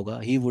 क्वांटिटी लिया होगा,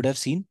 ही वुड हैव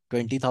सीन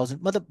 20,000,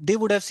 मतलब दे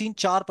वुड हैव सीन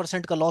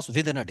 4% का loss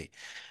with in a day,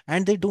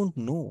 and they don't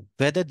know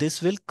whether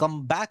this will come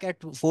back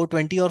at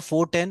 420 और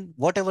 410,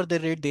 what ever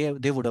the rate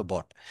they would have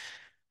bought.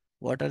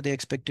 What are they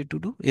expected to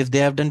do? If they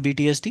have done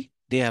BTST,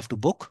 they have to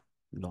book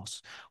loss.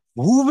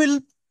 Who will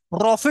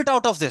profit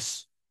out of this?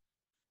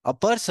 A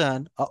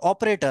person, a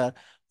operator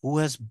who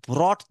has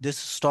brought this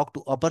stock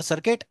to upper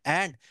circuit,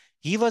 and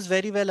he was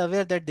very well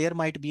aware that there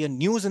might be a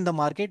news in the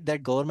market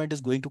that government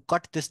is going to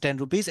cut this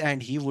 10 rupees,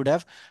 and he would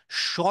have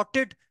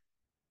shorted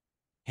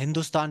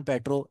Hindustan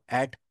Petro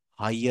at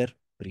higher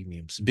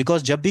premiums।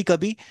 because जब भी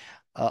कभी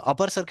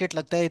upper circuit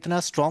लगता है,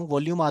 इतना strong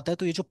volume आता है,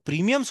 तो ये जो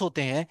प्रीमियम्स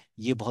होते हैं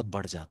ये बहुत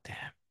बढ़ जाते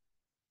हैं।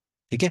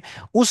 ठीक है।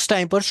 उस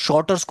टाइम पर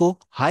शॉर्टर्स को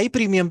हाई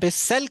प्रीमियम पे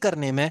सेल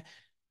करने में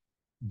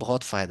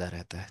बहुत फायदा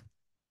रहता है।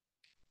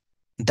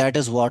 That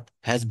is what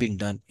has been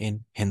done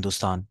in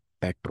Hindustan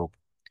petro.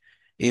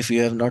 If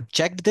you have not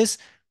checked this,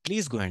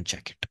 please go and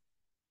check it.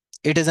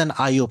 It is an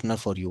eye opener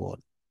for you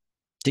all.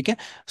 ठीक है।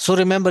 So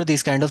remember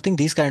these kind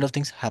of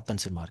things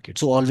happens in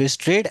market, so always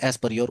trade as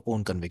per your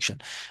own conviction।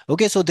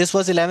 okay, so this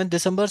was 11th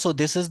December, so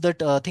this is the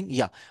thing,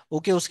 yeah।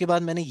 okay, उसके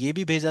बाद मैंने ये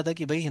भी भेजा था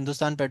कि भाई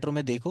हिंदुस्तान पेट्रो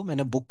में देखो,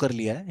 मैंने बुक कर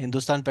लिया है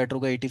हिंदुस्तान पेट्रो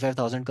का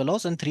 85,000 का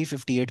लॉस, एंड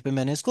 358 पे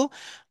मैंने इसको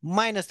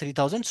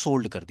 -3,000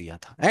 सोल्ड कर दिया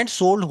था। एंड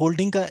सोल्ड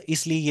होल्डिंग का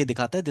इसलिए ये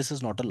दिखाता है, this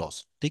is not a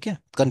loss. ठीक है,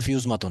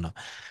 कंफ्यूज मत होना,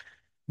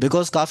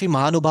 बिकॉज काफी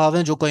महानुभाव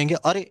हैं जो कहेंगे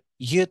अरे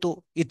ये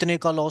तो इतने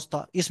का लॉस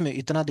था, इसमें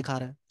इतना दिखा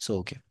रहा है। So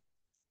okay,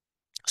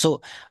 so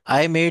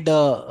I made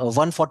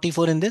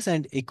 144 in this,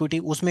 and equity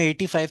उसमें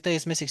 85 था,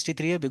 इसमें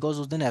 63 है, बिकॉज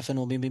उस दिन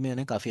एफएनओ में भी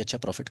मैंने काफी अच्छा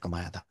प्रॉफिट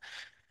कमाया था।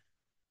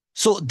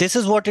 So this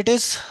is what it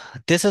is,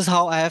 this is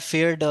how I have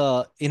फेयर्ड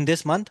in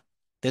this month.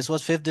 This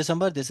was 5th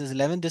December, this is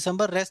 11th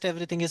December, rest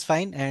everything is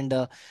fine, and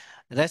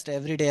rest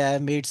every day I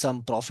have made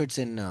some profits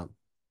in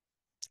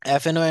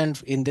FNO,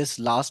 and in this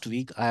last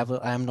week, I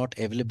am not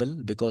available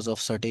because of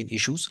certain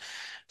issues.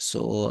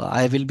 So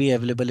I will be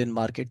available in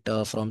market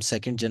from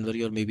 2nd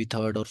January or maybe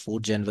 3rd or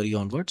 4th January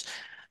onwards.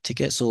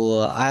 Okay, so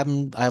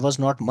I was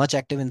not much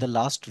active in the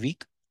last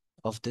week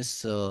of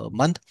this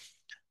month.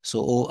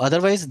 So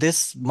otherwise,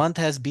 this month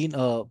has been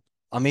a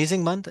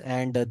amazing month,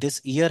 and this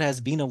year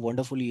has been a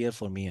wonderful year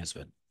for me as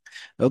well.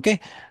 Okay,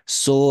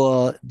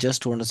 so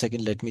just hold a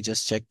second. Let me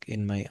just check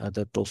in my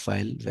other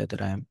profile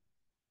whether I am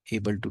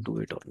able to do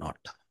it or not.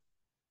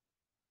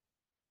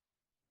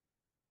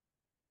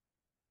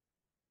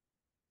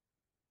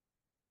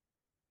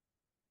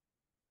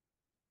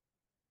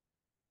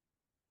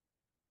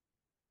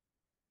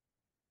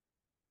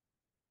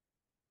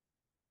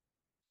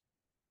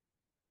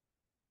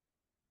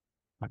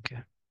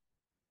 Okay.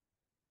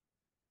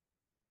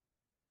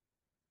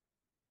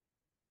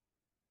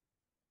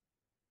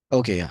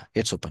 Okay, yeah,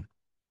 it's open.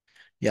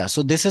 Yeah,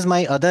 so this is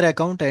my other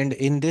account, and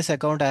in this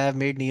account, I have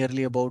made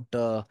nearly about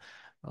uh,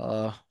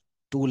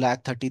 2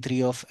 lakh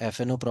 33 of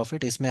FNO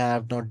profit. इसमें I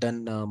have not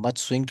done much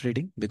swing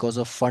trading because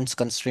of funds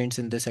constraints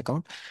in this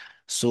account.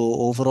 So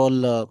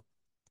overall,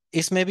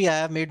 इसमें भी I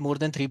have made more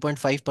than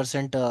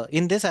 3.5%.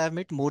 In this, I have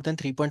made more than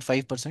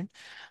 3.5%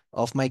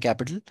 of my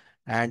capital.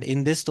 And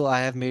in this, though,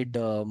 I have made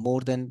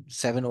more than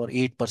 7 or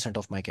 8%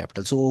 of my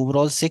capital. So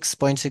overall,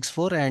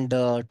 6.64 and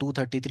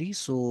 233.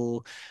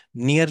 So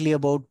nearly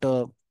about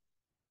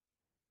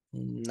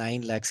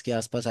 9 lakhs के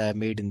आसपास I have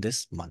made in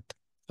this month.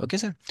 Okay,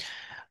 sir.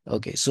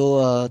 Okay,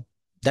 so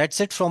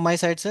that's it from my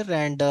side, sir.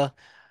 And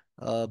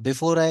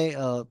before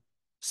I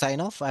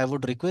sign off, I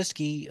would request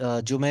कि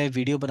जो मैं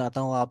video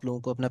बनाता हूँ आप लोगों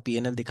को अपना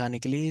पीएनएल दिखाने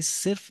के लिए,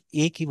 सिर्फ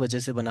एक ही वजह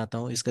से बनाता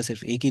हूँ। इसका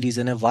सिर्फ एक ही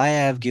रीज़न है, Y I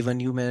have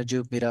given you. मैं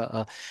जो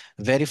मेरा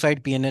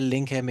वेरीफाइड पीएनएल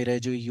लिंक है मेरे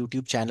जो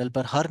यूट्यूब चैनल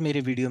पर हर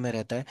मेरे वीडियो में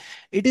रहता है,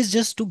 it is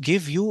just to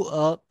give you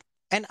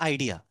an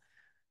idea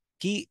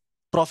कि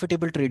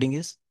प्रॉफिटेबल ट्रेडिंग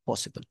इज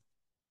पॉसिबल।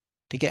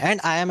 ठीक है,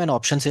 and I am an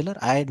option seller,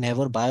 I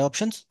never bye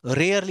options,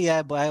 rarely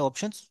I bye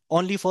options,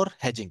 only for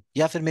hedging,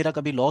 या फिर मेरा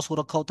कभी लॉस हो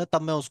रखा होता है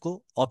तब मैं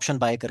उसको ऑप्शन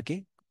बाय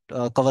करके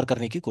कवर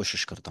करने की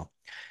कोशिश करता हूँ।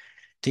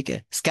 ठीक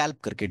है, स्कैल्प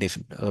करके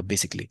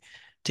बेसिकली।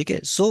 ठीक है,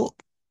 सो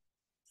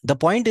द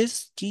पॉइंट इज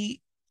कि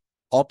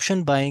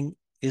option buying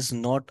is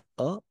not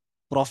a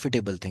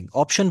profitable thing.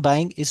 Option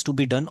buying is to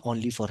be done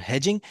only for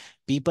hedging.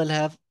 People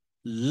have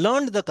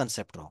learned the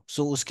concept wrong.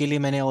 So उसके लिए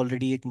मैंने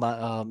ऑलरेडी एक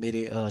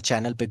मेरे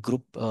चैनल पे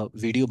ग्रुप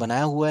वीडियो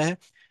बनाया हुआ है।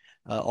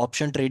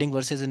 Option trading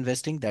versus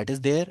investing, that is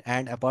there,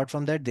 and apart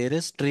from that there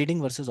is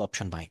trading versus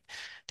option buying.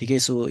 ठीक है,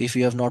 so if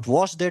you have not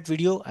watch that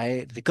video, I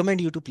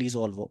recommend you to please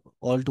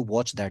all to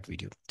watch that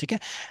video. ठीक है,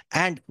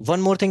 and one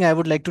more thing I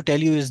would like to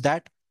tell you is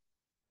that,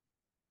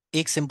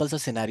 एक simple सा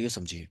scenario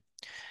समझिए।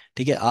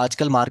 ठीक है,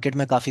 आजकल market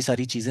में काफी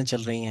सारी चीजें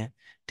चल रही हैं।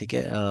 ठीक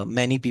है,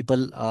 many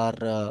people are,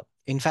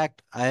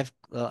 in fact I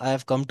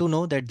have come to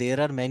know that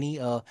there are many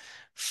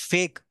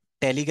fake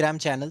Telegram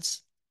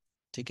channels.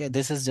 ठीक है,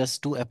 this is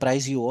just to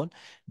apprise you all,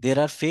 there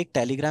are fake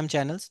Telegram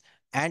channels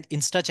and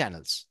Insta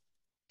channels.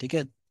 ठीक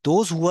है,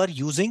 those who are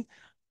using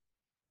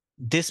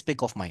this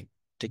pick of mind.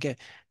 ठीक है,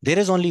 there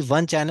is only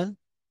one channel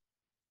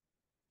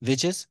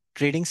which is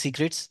trading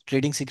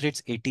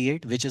secrets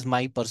 88, which is my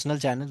personal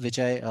channel which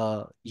I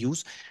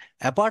use.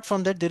 Apart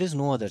from that there is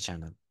no other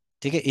channel.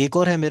 ठीक है, एक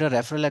और है मेरा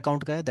referral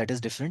account का है, that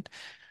is different.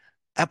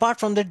 Apart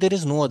from that, there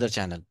is no other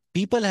channel.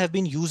 People have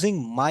been using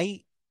my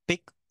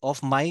pick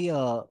of my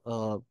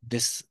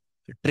this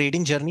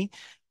trading journey,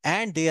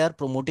 and they are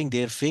promoting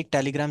their fake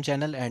Telegram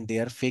channel and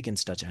their fake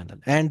Insta channel,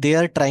 and they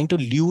are trying to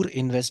lure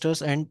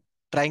investors and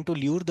trying to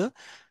lure the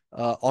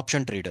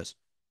option traders.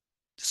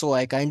 So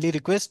I kindly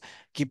request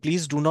कि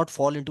please do not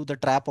fall into the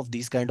trap of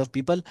these kind of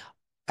people.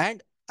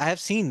 And I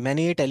have seen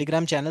many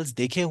Telegram channels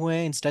देखे हुए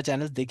हैं, Insta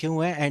channels देखे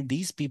हुए हैं, and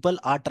these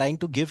people are trying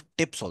to give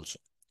tips also.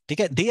 ठीक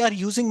है, they are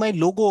using my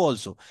logo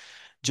also.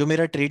 जो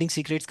मेरा ट्रेडिंग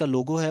सीक्रेट्स का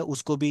लोगो है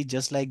उसको भी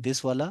जस्ट लाइक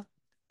दिस वाला।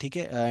 ठीक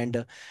है,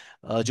 एंड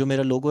जो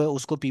मेरा लोगो है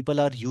उसको people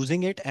are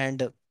using it,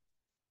 and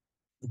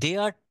they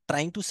are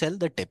trying to cell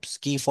the tips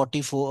की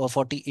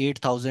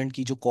 48,000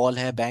 की जो कॉल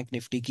है बैंक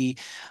निफ्टी की,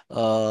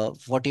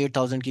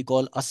 48,000 की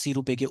कॉल 80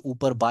 रुपए के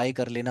ऊपर बाय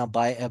कर लेना,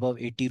 बाय अबव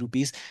 80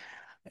 रुपीज।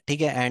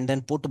 ठीक है, एंड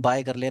देन पुट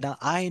बाय कर लेना।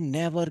 I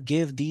never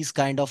give these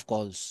kind of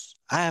calls,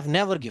 I have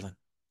never given.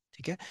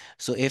 ठीक है,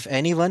 so if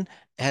anyone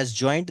has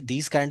joined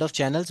these kind of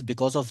channels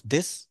because of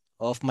this,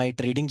 of my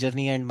trading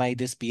journey and my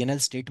this PNL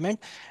statement,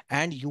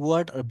 and you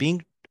are being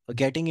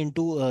getting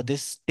into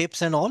this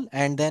tips and all,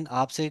 and then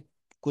आपसे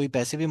कोई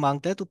पैसे भी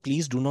मांगता है, तो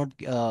please do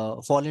not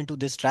fall into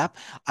this trap.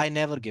 I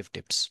never give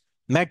tips,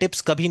 मैं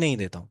tips कभी नहीं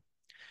देता हूँ।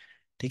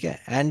 ठीक है,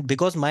 and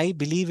because my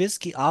believe is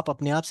कि आप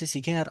अपने आप से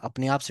सीखें और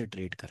अपने आप से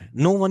ट्रेड करें।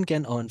 No one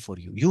can earn for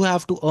you, you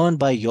have to earn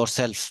by your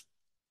self.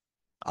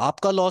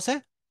 आपका लॉस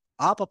है,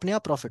 आप अपने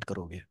आप प्रॉफिट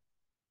करोगे।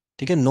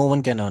 ठीक है, no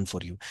one can earn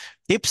for you.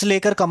 Tips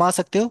लेकर कमा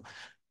सकते हो,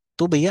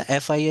 तो भैया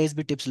FIIs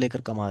भी टिप्स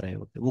लेकर कमा रहे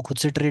होते, वो खुद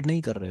से ट्रेड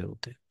नहीं कर रहे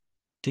होते।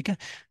 ठीक है,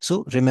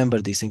 सो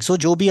रिमेंबर दिस थिंग। सो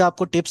जो भी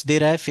आपको टिप्स दे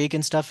रहा है, fake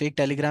Insta fake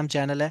Telegram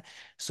channel है,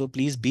 so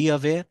please be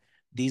aware,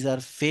 these are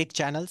fake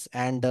channels,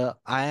 and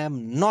I am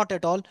not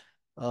at all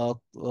uh,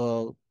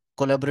 uh,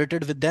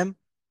 collaborated with them.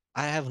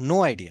 I have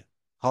no idea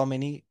how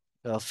many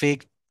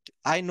fake.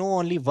 I know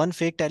only one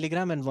fake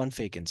Telegram and one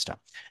fake Insta.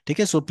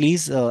 Okay, so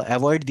please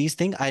avoid these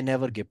things. I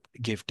never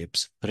give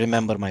tips.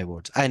 Remember my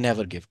words. I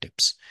never give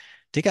tips.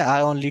 Okay,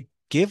 I only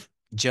give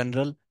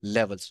general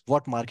levels.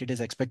 What market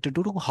is expected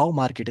to do, how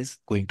market is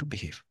going to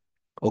behave.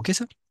 Okay,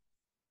 sir.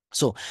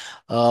 So,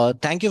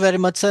 thank you very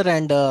much, sir.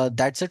 And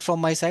that's it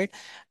from my side.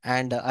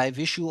 And I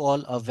wish you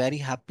all a very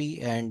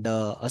happy and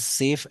a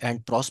safe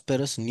and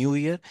prosperous new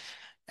year.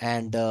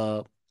 And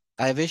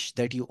I wish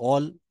that you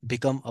all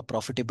become a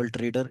profitable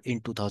trader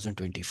in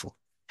 2024.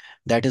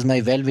 That is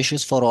my well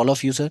wishes for all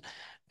of you, sir.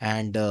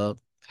 And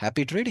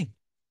happy trading.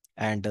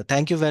 And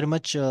thank you very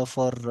much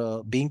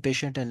for being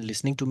patient and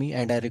listening to me.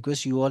 And I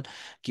request you all,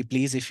 ki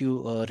please, if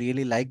you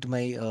really liked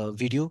my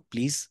video,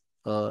 please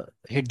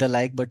hit the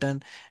like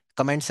button.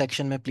 Comment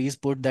section में please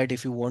put that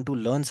if you want to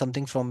learn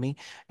something from me.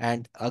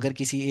 And अगर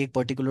किसी एक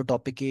particular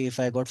topic के if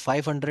I got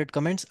 500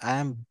 comments, I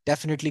am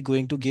definitely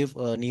going to give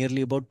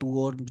nearly about 2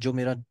 और जो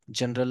मेरा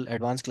general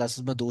advanced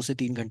classes में 2 से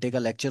 3 घंटे का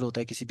lecture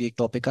होता है किसी भी एक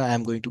topic का, I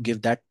am going to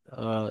give that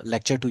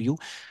lecture to you,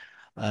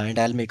 and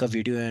I'll make a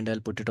video and I'll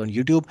put it on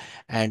YouTube.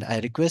 And I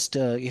request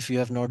if you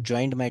have not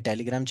joined my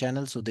Telegram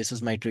channel, so this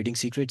is my Trading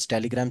Secrets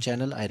Telegram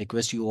channel. I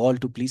request you all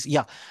to please,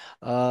 yeah.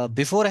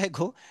 Before I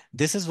go,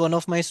 this is one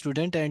of my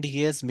student, and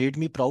he has made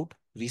me proud.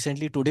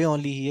 Recently, today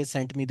only, he has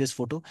sent me this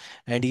photo,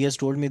 and he has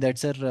told me that,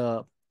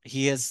 sir,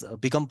 he has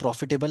become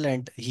profitable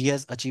and he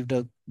has achieved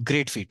a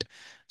great feat.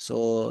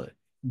 So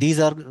these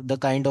are the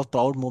kind of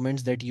proud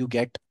moments that you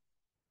get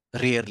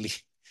rarely.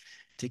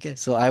 Okay,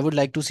 so I would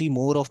like to see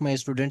more of my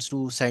students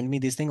to send me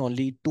this thing.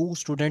 Only two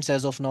students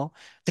as of now,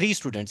 three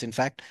students, in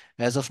fact,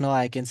 as of now,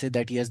 I can say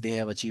that yes, they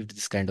have achieved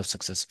this kind of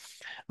success.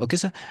 Okay,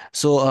 sir.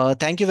 So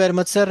thank you very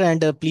much, sir.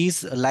 And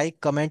please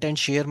like, comment, and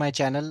share my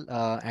channel.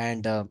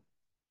 And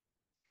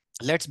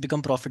let's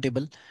become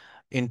profitable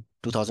in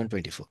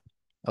 2024.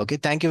 Okay,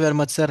 thank you very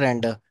much, sir.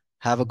 And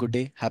have a good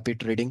day. Happy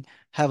trading.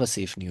 Have a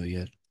safe new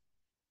year.